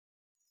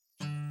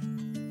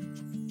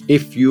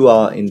If you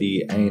are in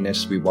the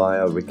ANS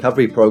Rewire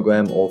recovery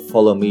program or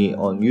follow me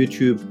on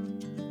YouTube,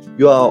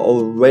 you are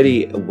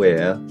already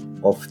aware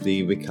of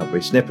the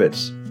recovery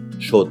snippets,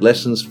 short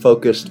lessons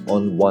focused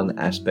on one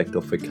aspect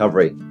of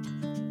recovery.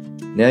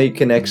 Now you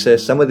can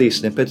access some of these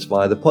snippets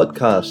via the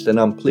podcast, and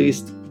I'm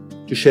pleased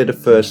to share the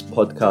first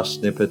podcast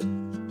snippet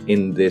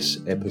in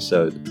this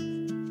episode.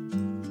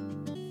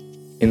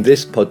 In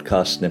this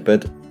podcast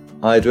snippet,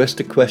 I address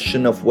the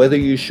question of whether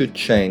you should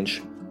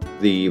change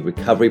the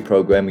recovery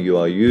program you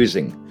are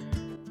using,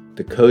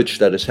 the coach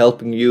that is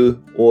helping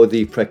you, or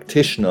the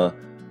practitioner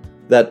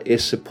that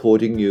is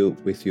supporting you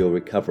with your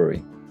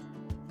recovery.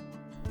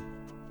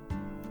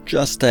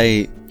 Just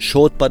a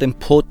short but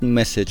important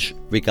message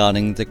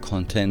regarding the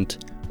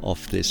content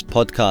of this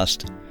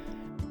podcast.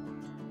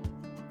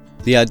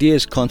 The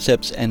ideas,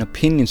 concepts, and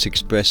opinions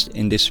expressed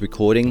in this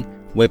recording,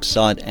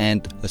 website,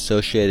 and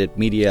associated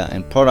media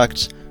and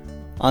products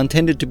are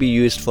intended to be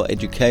used for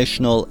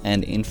educational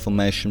and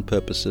information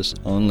purposes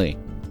only.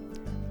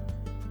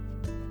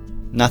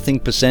 Nothing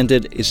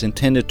presented is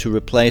intended to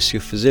replace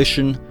your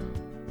physician,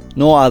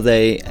 nor are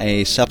they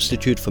a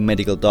substitute for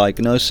medical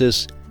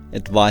diagnosis,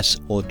 advice,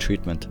 or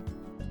treatment.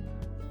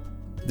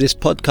 This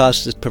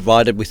podcast is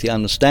provided with the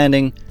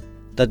understanding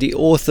that the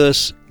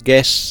authors,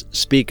 guests,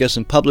 speakers,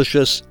 and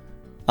publishers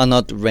are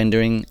not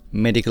rendering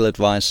medical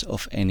advice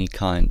of any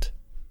kind.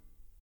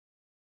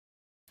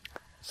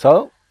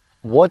 So,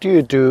 what do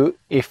you do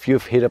if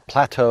you've hit a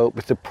plateau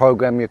with the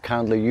program you're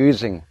currently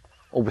using,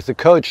 or with the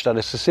coach that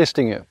is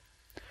assisting you?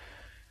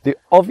 The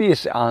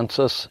obvious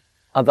answers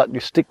are that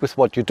you stick with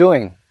what you're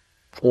doing,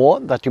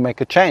 or that you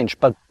make a change,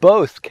 but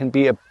both can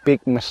be a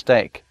big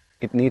mistake.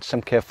 It needs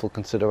some careful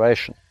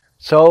consideration.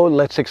 So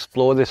let's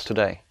explore this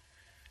today.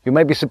 You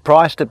may be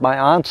surprised at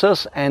my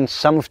answers and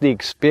some of the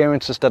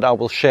experiences that I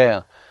will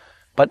share,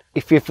 but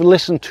if you've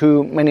listened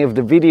to many of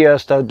the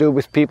videos that I do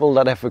with people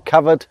that have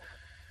recovered,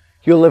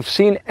 you'll have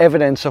seen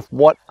evidence of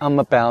what I'm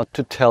about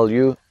to tell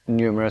you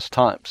numerous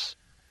times.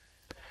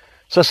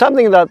 So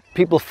something that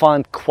people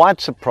find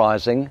quite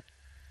surprising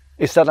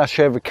is that I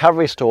share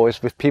recovery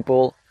stories with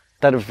people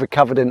that have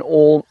recovered in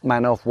all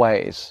manner of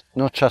ways,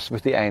 not just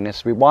with the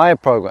ANS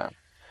Rewire program.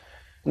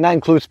 And that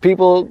includes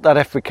people that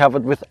have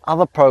recovered with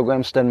other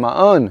programs than my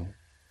own.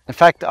 In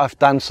fact, I've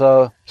done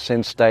so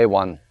since day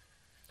one.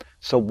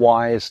 So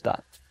why is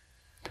that?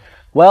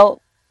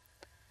 Well,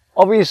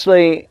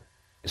 obviously,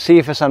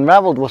 CFS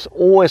Unraveled was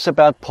always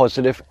about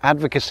positive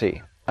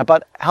advocacy,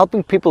 about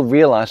helping people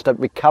realize that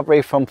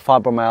recovery from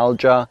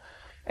fibromyalgia,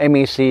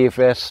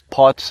 ME/CFS,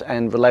 POTS,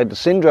 and related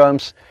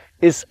syndromes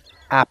is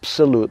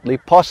absolutely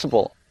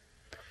possible.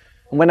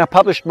 And when I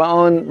published my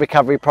own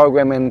recovery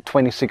program in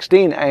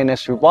 2016,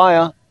 ANS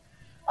Rewire,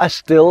 I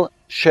still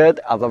shared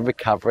other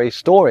recovery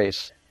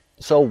stories.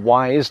 So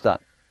why is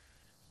that?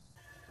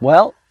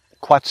 Well,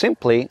 quite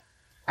simply,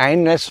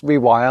 ANS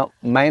Rewire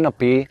may not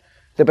be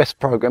the best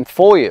program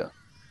for you.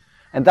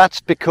 And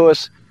that's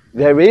because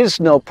there is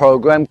no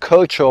program,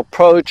 coach, or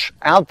approach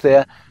out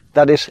there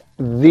that is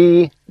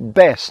the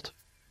best.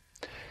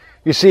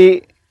 You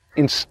see,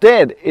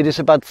 instead, it is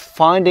about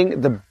finding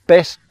the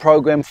best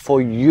program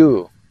for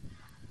you,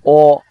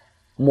 or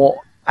more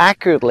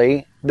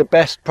accurately, the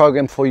best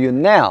program for you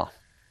now.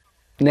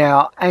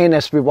 Now,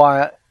 ANS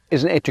Rewire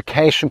is an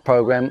education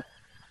program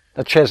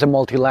that shares a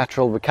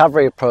multilateral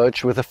recovery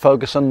approach with a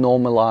focus on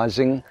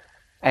normalizing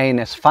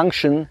ANS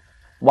function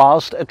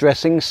whilst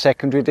addressing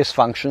secondary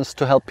dysfunctions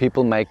to help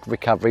people make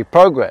recovery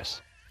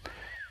progress.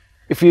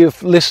 If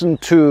you've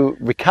listened to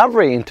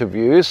recovery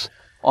interviews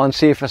on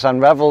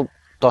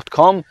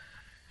cfsunraveled.com,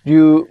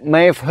 you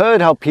may have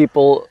heard how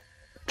people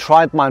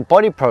tried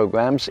mind-body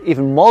programs,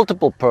 even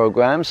multiple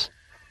programs,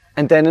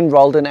 and then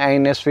enrolled in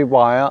ANS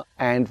Rewire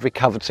and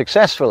recovered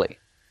successfully.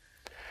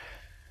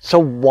 So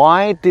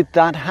why did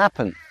that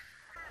happen?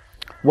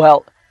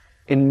 Well,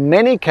 in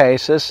many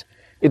cases,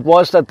 it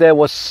was that there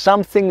was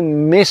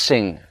something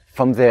missing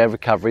from their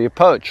recovery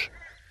approach.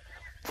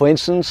 For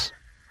instance,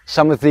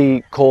 some of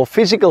the core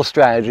physical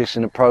strategies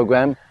in the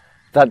program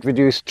that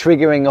reduce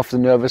triggering of the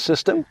nervous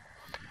system,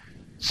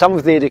 some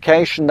of the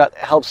education that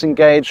helps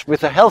engage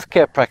with a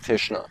healthcare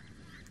practitioner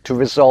to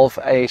resolve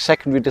a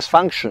secondary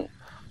dysfunction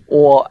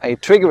or a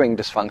triggering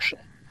dysfunction.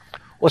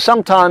 Or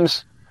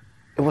sometimes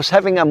it was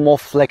having a more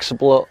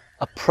flexible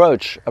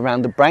approach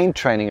around the brain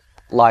training,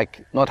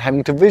 like not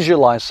having to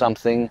visualize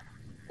something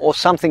or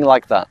something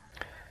like that.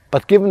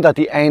 But given that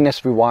the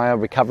ANS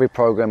Rewire recovery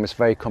program is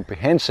very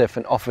comprehensive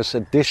and offers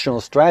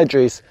additional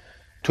strategies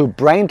to a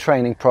brain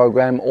training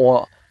program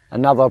or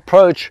another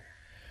approach,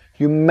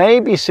 you may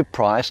be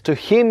surprised to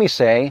hear me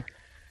say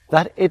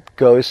that it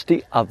goes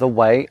the other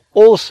way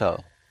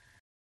also.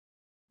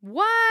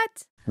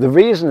 What? The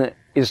reason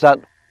is that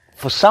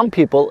for some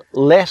people,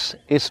 less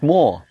is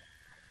more.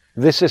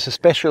 This is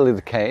especially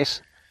the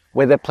case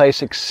where they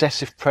place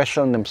excessive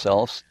pressure on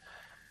themselves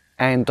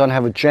and don't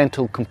have a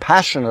gentle,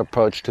 compassionate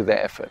approach to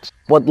their efforts.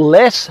 What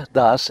less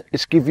does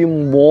is give you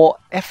more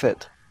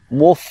effort,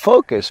 more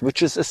focus,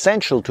 which is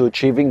essential to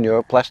achieving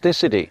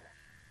neuroplasticity.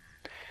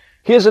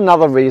 Here's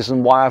another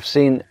reason why I've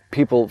seen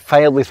people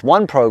fail with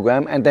one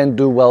program and then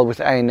do well with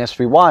ANS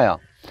Rewire.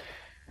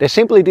 They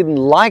simply didn't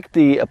like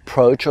the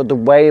approach or the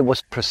way it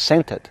was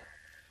presented,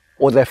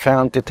 or they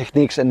found the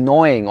techniques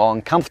annoying or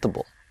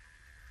uncomfortable.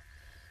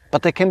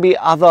 But there can be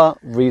other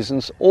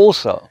reasons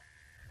also.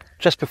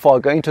 Just before I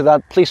go into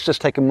that, please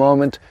just take a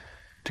moment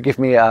to give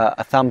me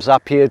a thumbs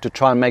up here to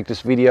try and make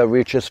this video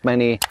reach as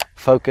many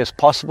folk as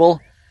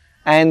possible.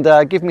 And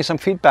give me some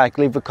feedback,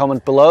 leave a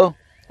comment below,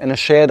 and a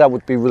share, that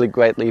would be really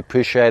greatly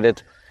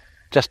appreciated,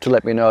 just to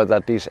let me know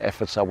that these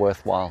efforts are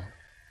worthwhile.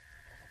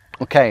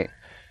 Okay,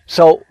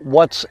 so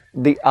what's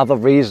the other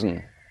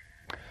reason?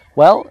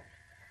 Well,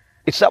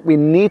 it's that we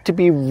need to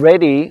be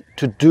ready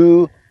to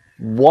do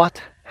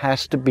what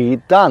has to be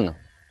done.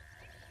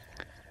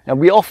 Now,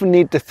 we often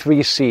need the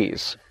 3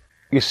 C's.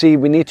 You see,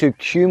 we need to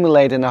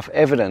accumulate enough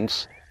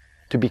evidence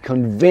to be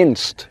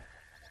convinced.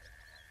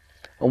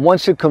 And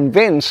once you're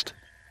convinced,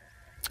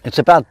 it's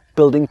about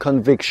building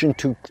conviction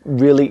to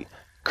really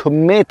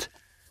commit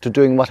to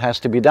doing what has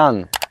to be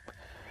done.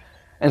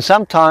 And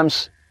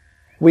sometimes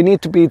we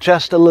need to be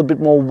just a little bit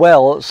more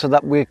well so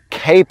that we're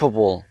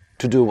capable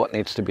to do what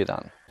needs to be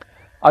done.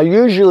 I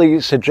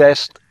usually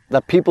suggest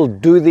that people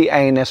do the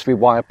ANS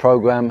Rewire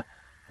program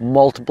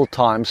multiple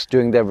times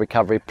during their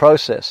recovery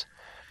process.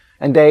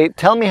 And they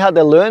tell me how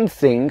they learned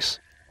things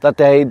that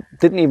they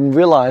didn't even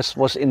realize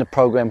was in the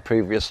program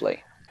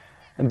previously.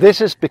 And this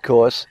is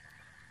because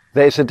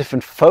there is a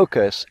different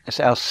focus as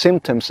our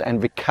symptoms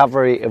and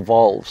recovery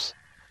evolves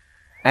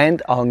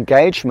and our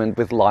engagement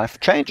with life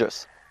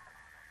changes.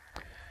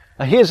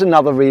 Now, here's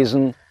another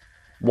reason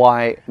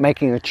why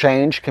making a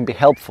change can be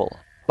helpful.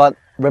 But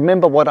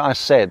remember what I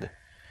said.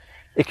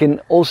 It can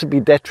also be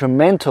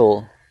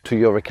detrimental to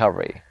your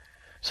recovery.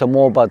 So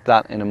more about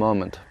that in a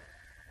moment.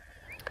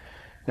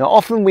 Now,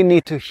 often we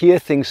need to hear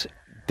things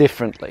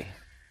differently.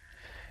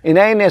 In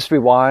ANS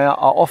Rewire, I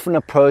often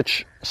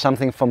approach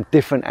something from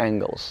different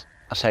angles.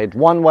 I say it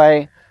one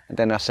way, and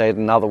then I say it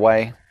another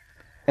way.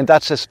 And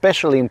that's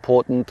especially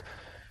important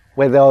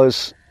where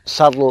those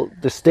subtle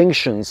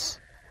distinctions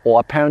or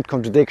apparent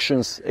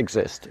contradictions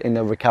exist in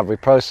the recovery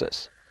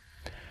process.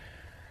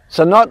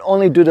 So not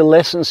only do the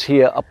lessons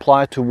here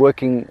apply to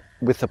working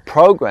with a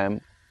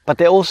program, but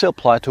they also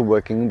apply to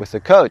working with a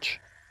coach.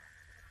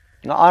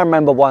 Now, I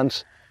remember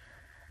once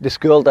this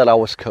girl that I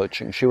was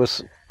coaching, she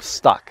was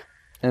stuck.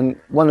 And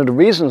one of the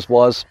reasons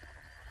was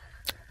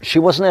she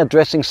wasn't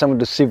addressing some of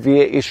the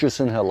severe issues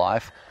in her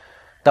life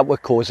that were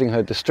causing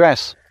her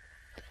distress.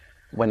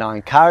 When I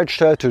encouraged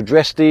her to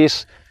address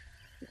these,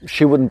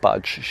 she wouldn't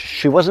budge.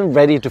 She wasn't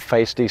ready to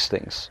face these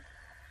things.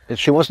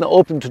 She wasn't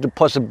open to the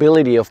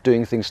possibility of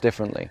doing things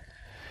differently.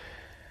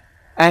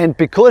 And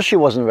because she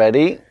wasn't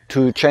ready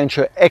to change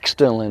her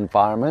external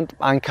environment,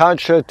 I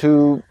encouraged her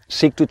to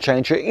seek to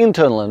change her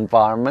internal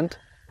environment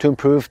to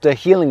improve the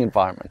healing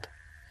environment.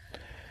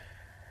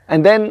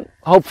 And then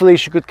hopefully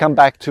she could come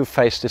back to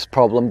face this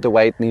problem the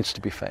way it needs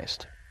to be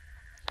faced.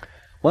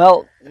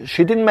 Well,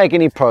 she didn't make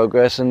any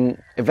progress,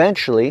 and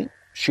eventually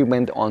she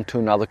went on to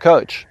another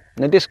coach.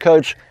 Now, this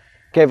coach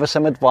gave her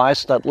some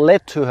advice that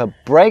led to her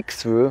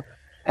breakthrough,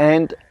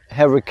 and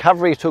her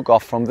recovery took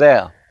off from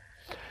there.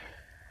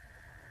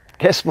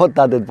 Guess what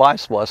that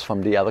advice was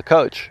from the other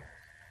coach?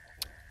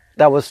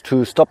 That was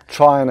to stop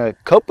trying to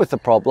cope with the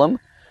problem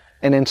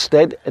and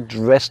instead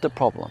address the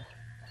problem.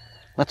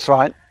 That's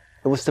right.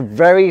 It was the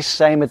very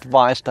same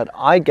advice that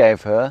I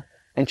gave her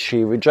and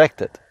she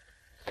rejected.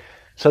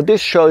 So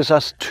this shows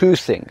us 2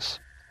 things.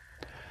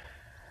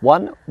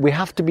 One, we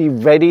have to be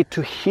ready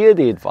to hear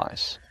the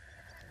advice.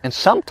 And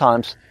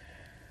sometimes,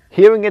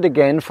 hearing it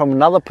again from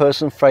another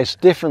person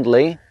phrased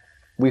differently,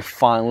 we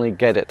finally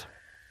get it.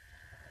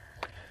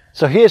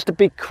 So here's the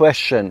big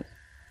question.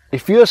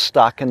 If you're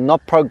stuck and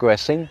not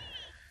progressing,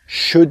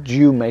 should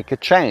you make a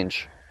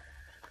change?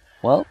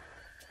 Well,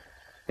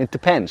 it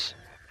depends.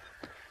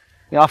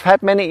 You know, I've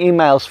had many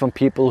emails from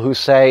people who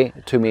say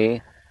to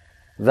me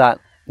that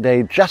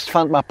they just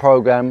found my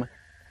program,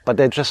 but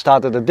they just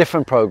started a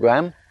different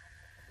program,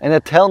 and they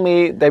tell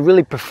me they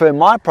really prefer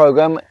my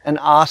program and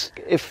ask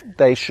if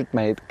they should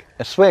make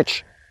a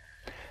switch.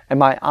 And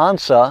my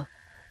answer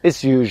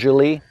is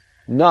usually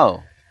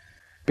no.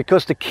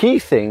 Because the key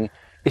thing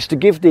is to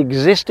give the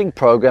existing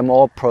program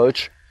or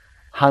approach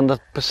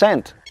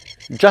 100%.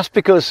 Just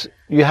because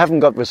you haven't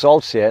got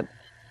results yet,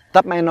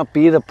 that may not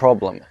be the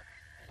problem.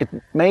 It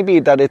may be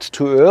that it's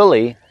too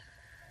early,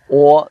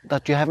 or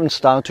that you haven't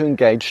started to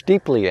engage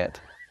deeply yet.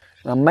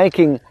 Now,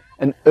 making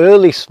an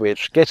early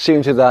switch gets you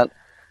into that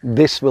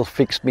 "this will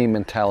fix me"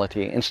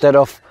 mentality, instead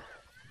of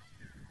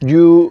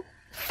you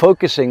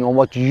focusing on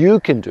what you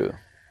can do,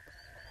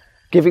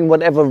 giving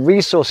whatever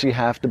resource you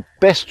have the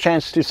best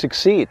chance to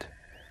succeed.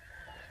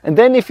 And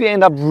then if you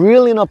end up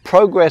really not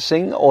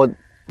progressing, or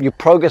your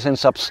progress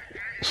ends up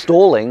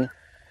stalling,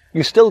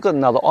 you still got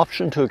another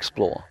option to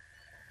explore.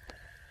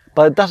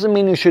 But it doesn't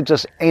mean you should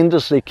just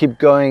endlessly keep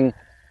going,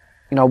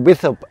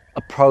 with a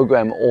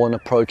program or an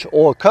approach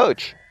or a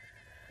coach.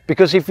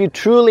 Because if you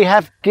truly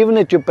have given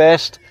it your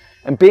best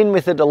and been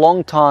with it a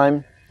long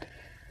time,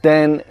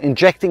 then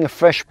injecting a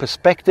fresh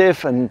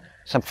perspective and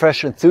some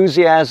fresh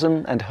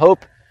enthusiasm and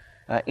hope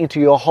into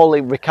your whole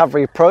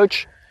recovery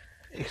approach,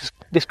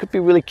 this could be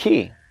really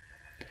key.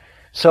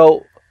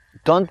 So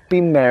don't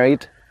be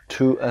married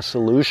to a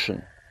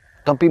solution.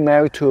 Don't be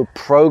married to a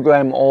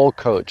program or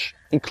coach,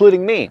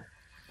 including me.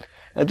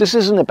 Now, this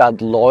isn't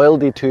about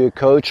loyalty to your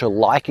coach or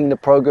liking the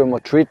program or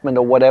treatment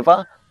or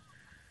whatever.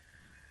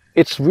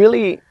 It's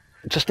really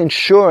just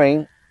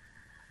ensuring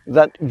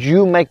that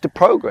you make the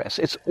progress.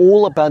 It's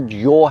all about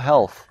your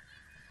health.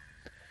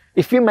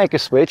 If you make a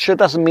switch, it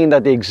doesn't mean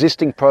that the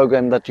existing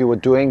program that you were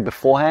doing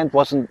beforehand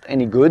wasn't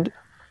any good,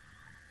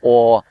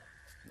 or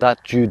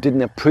that you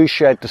didn't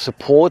appreciate the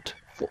support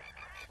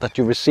that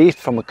you received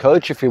from a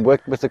coach if you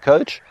worked with a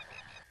coach.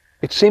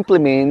 It simply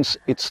means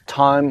it's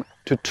time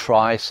to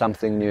try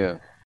something new.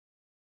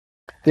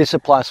 This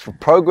applies for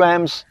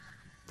programs,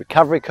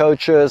 recovery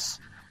coaches,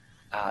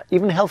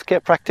 even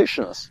healthcare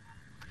practitioners.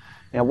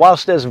 Now,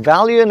 whilst there's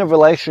value in a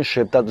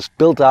relationship that is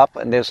built up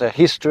and there's a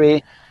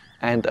history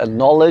and a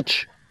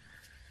knowledge,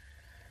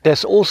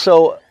 there's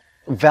also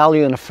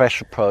value in a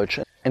fresh approach,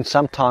 and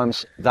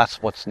sometimes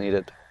that's what's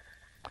needed.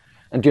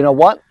 And you know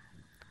what?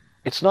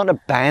 It's not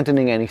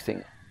abandoning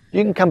anything.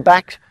 You can come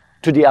back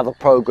to the other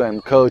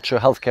program, coach or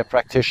healthcare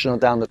practitioner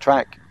down the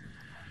track.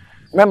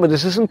 Remember,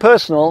 this isn't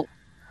personal.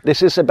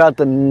 This is about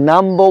the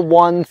number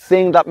one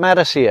thing that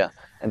matters here,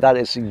 and that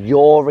is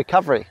your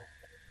recovery.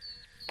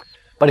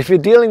 But if you're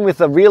dealing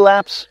with a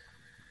relapse,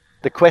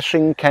 the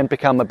question can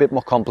become a bit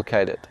more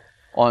complicated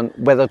on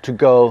whether to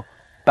go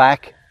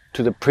back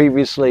to the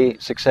previously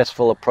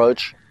successful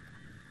approach.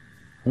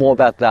 More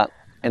about that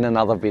in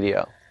another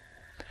video.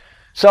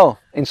 So,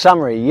 in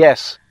summary,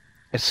 yes,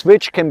 a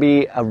switch can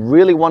be a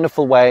really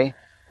wonderful way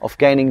of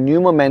gaining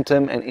new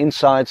momentum and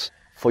insights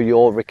for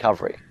your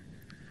recovery.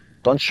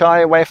 Don't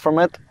shy away from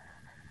it,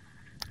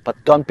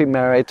 but don't be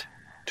married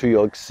to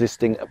your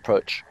existing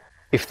approach.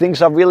 If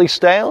things are really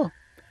stale,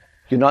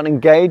 you're not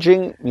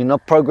engaging, you're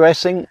not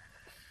progressing,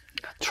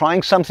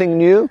 trying something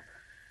new,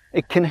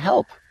 it can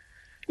help.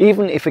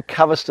 Even if it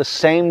covers the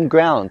same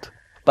ground,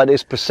 but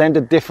is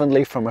presented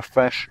differently from a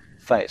fresh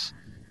face.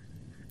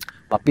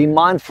 But be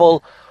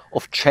mindful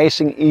of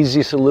chasing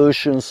easy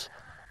solutions.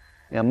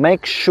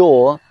 Make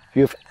sure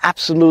you've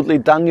absolutely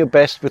done your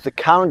best with the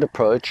current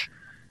approach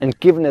and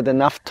given it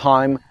enough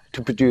time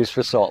to produce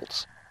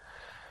results.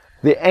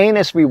 The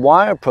ANS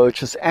Rewire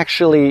approach is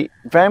actually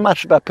very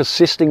much about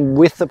persisting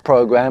with the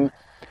program,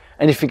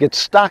 and if you get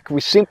stuck, we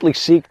simply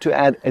seek to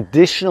add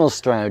additional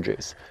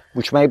strategies,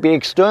 which may be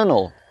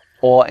external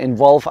or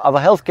involve other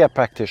healthcare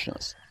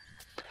practitioners.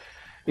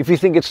 If you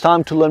think it's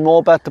time to learn more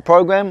about the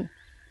program,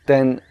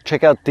 then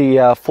check out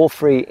the 4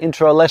 free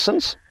intro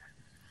lessons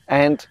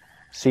and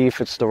see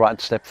if it's the right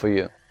step for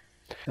you.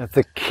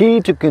 The key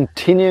to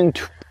continuing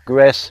to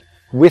progress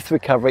with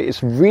recovery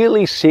is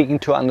really seeking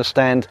to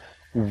understand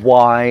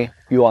why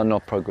you are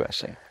not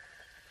progressing.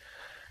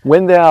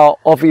 When there are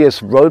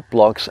obvious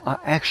roadblocks, I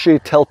actually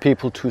tell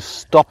people to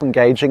stop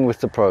engaging with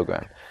the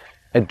program,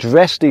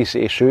 address these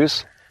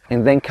issues,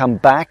 and then come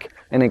back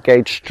and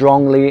engage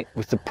strongly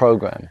with the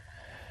program.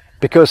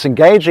 Because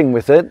engaging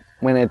with it,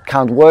 when it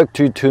can't work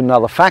due to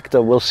another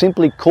factor, will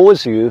simply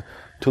cause you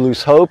to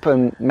lose hope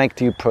and make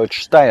the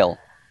approach stale.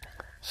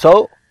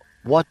 So,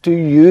 what do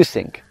you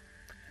think?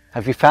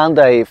 Have you found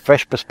a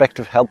fresh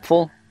perspective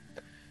helpful?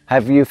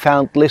 Have you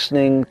found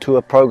listening to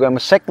a program a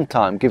second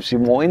time gives you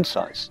more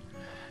insights?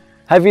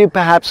 Have you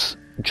perhaps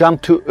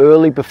jumped too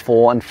early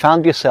before and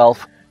found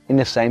yourself in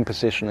the same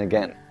position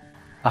again?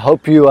 I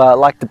hope you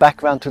liked the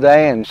background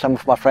today and some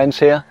of my friends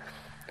here.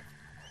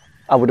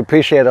 I would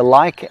appreciate a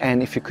like,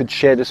 and if you could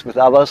share this with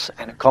others,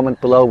 and a comment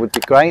below would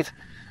be great.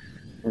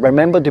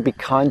 Remember to be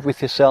kind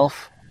with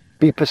yourself,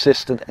 be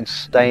persistent, and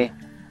stay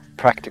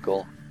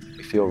practical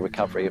with your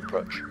recovery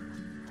approach.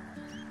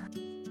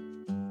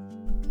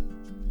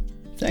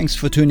 Thanks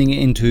for tuning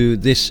into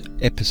this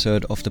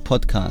episode of the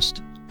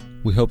podcast.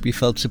 We hope you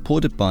felt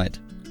supported by it.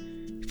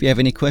 If you have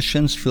any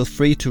questions, feel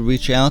free to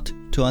reach out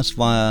to us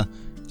via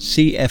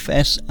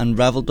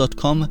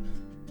cfsunravel.com,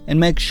 and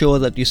make sure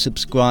that you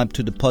subscribe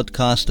to the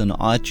podcast on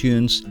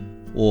iTunes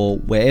or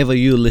wherever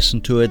you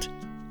listen to it,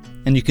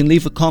 and you can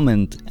leave a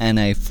comment and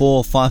a 4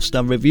 or 5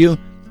 star review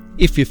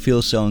if you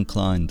feel so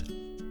inclined.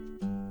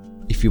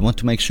 If you want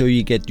to make sure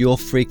you get your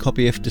free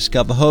copy of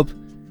Discover Hope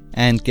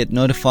and get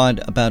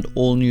notified about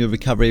all new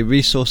recovery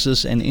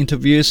resources and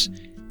interviews,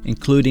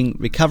 including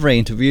recovery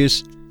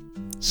interviews,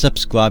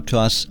 subscribe to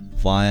us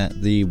via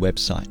the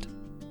website.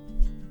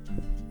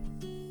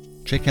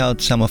 Check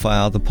out some of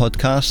our other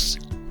podcasts.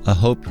 I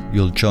hope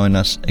you'll join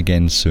us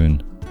again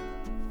soon.